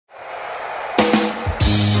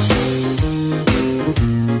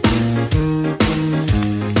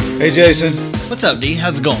Hey, Jason. What's up, D?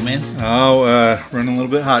 How's it going, man? Oh, running a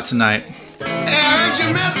little bit hot tonight. Hey, I heard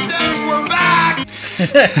your mistakes were back!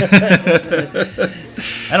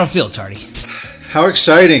 I don't feel tardy. How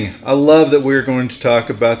exciting. I love that we're going to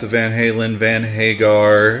talk about the Van Halen-Van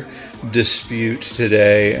Hagar dispute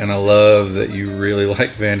today, and I love that you really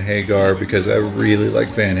like Van Hagar because I really like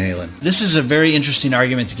Van Halen. This is a very interesting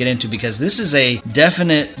argument to get into because this is a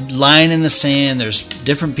definite line in the sand. There's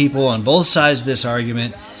different people on both sides of this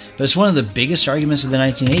argument, but it's one of the biggest arguments of the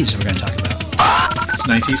 1980s that we're going to talk about.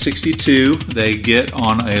 1962, they get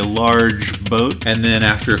on a large boat, and then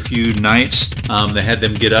after a few nights, they had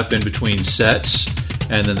them get up in between sets,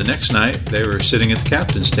 and then the next night, they were sitting at the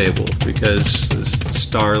captain's table because the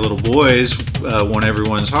star little boys won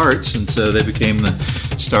everyone's hearts, and so they became the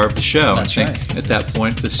star of the show. That's I think At that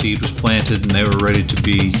point, the seed was planted, and they were ready to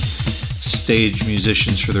be stage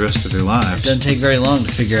musicians for the rest of their lives. It doesn't take very long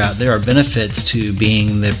to figure out there are benefits to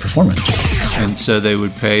being the performer. And so they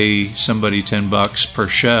would pay somebody $10 per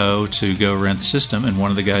show to go rent the system, and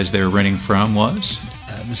one of the guys they were renting from was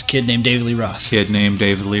this kid named David Lee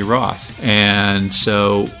Roth. And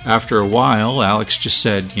so after a while, Alex just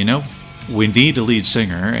said, you know, we need a lead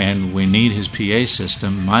singer and we need his PA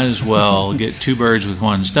system. Might as well get two birds with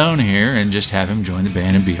one stone here and just have him join the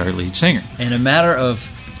band and be our lead singer. In a matter of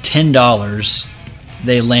 $10,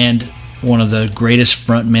 they land one of the greatest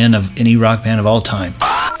frontmen of any rock band of all time.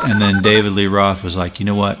 And then David Lee Roth was like, you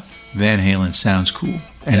know what? Van Halen sounds cool.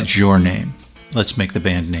 And It's your name. Let's make the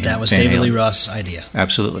band name. That was Van David Halen. Lee Roth's idea.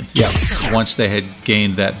 Absolutely. Yeah. Once they had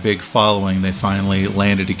gained that big following, they finally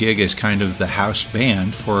landed a gig as kind of the house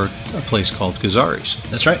band for a place called Gazzarri's.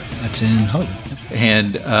 That's right. That's in Hollywood.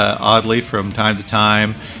 And oddly, from time to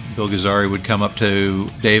time, Bill Gazzarri would come up to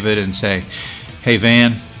David and say, hey,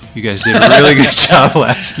 Van, you guys did a really good job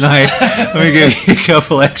last night. Let me give you a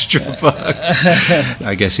couple extra bucks.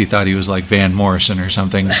 I guess he thought he was like Van Morrison or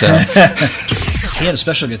something. So he had a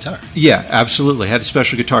special guitar. Yeah, absolutely. Had a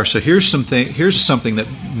special guitar. So here's something that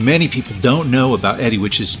many people don't know about Eddie,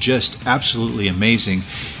 which is just absolutely amazing.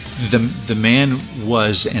 The man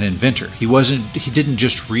was an inventor. He didn't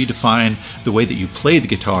just redefine the way that you play the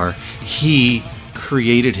guitar. He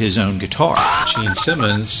created his own guitar. Gene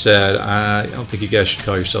Simmons said, I don't think you guys should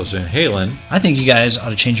call yourselves Van Halen. I think you guys ought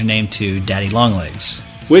to change your name to Daddy Longlegs.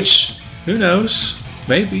 Which, who knows?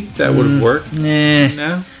 Maybe that would have worked.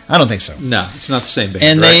 No? I don't think so. No, it's not the same band.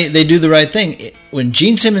 And right? they do the right thing. When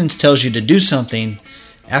Gene Simmons tells you to do something,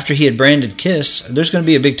 after he had branded Kiss, there's going to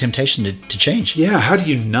be a big temptation to change. Yeah, I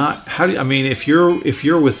mean, if you're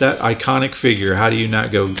with that iconic figure, how do you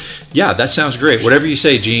not go, yeah, that sounds great. Whatever you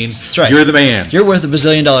say, Gene, that's right. You're the man. You're worth $1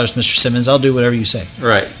 bazillion, Mr. Simmons. I'll do whatever you say.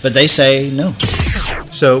 Right. But they say no.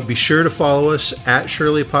 So be sure to follow us at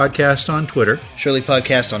Shirley Podcast on Twitter. Shirley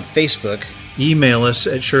Podcast on Facebook. Email us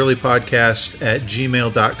at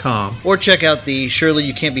shirleypodcast@gmail.com. Or check out the Shirley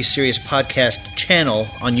You Can't Be Serious podcast channel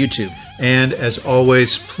on YouTube. And as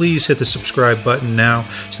always, please hit the subscribe button now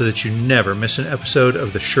so that you never miss an episode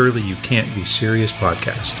of the Shirley You Can't Be Serious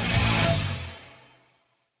podcast.